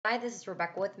Hi, this is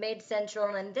Rebecca with Made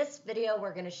Central, and in this video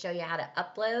we're going to show you how to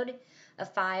upload a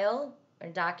file or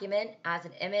document as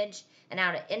an image and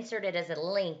how to insert it as a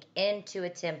link into a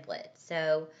template.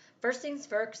 So first things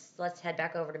first, let's head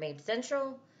back over to Made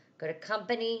Central, go to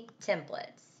Company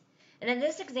Templates. And in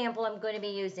this example, I'm going to be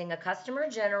using a customer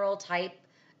general type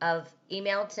of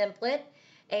email template,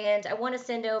 and I want to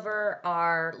send over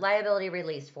our liability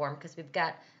release form because we've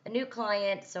got a new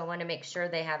client, so I want to make sure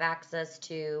they have access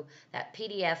to that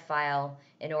PDF file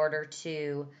in order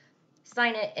to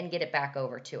sign it and get it back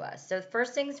over to us. So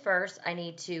first things first, I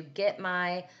need to get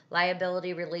my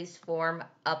liability release form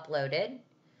uploaded.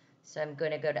 So I'm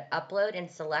going to go to upload and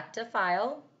select a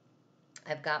file.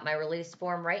 I've got my release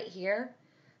form right here.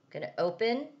 I'm going to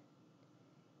open,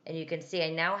 and you can see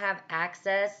I now have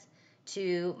access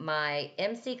to my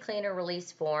MC Cleaner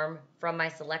release form from my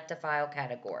select a file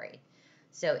category.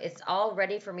 So it's all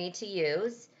ready for me to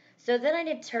use. So then I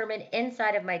determine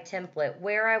inside of my template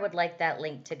where I would like that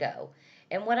link to go.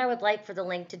 And what I would like for the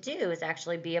link to do is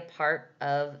actually be a part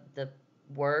of the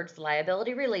Word's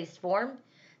liability release form.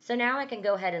 So now I can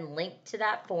go ahead and link to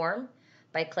that form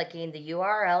by clicking the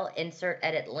URL, Insert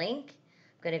Edit Link.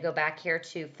 I'm going to go back here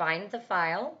to find the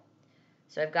file.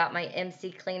 So I've got my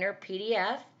MC Cleaner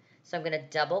PDF. So I'm going to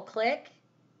double click.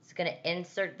 It's going to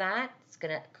insert that. It's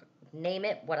going to name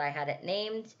it what I had it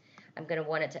named. I'm going to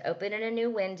want it to open in a new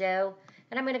window,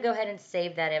 and I'm going to go ahead and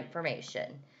save that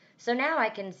information. So now I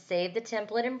can save the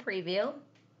template in preview.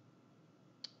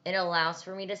 It allows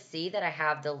for me to see that I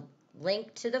have the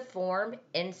link to the form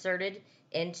inserted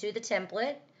into the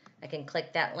template. I can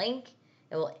click that link.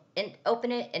 It will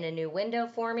open it in a new window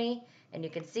for me, and you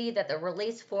can see that the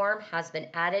release form has been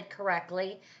added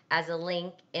correctly as a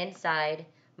link inside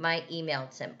my email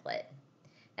template.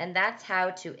 And that's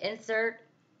how to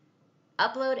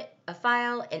upload a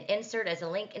file and insert as a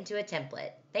link into a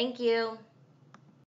template. Thank you.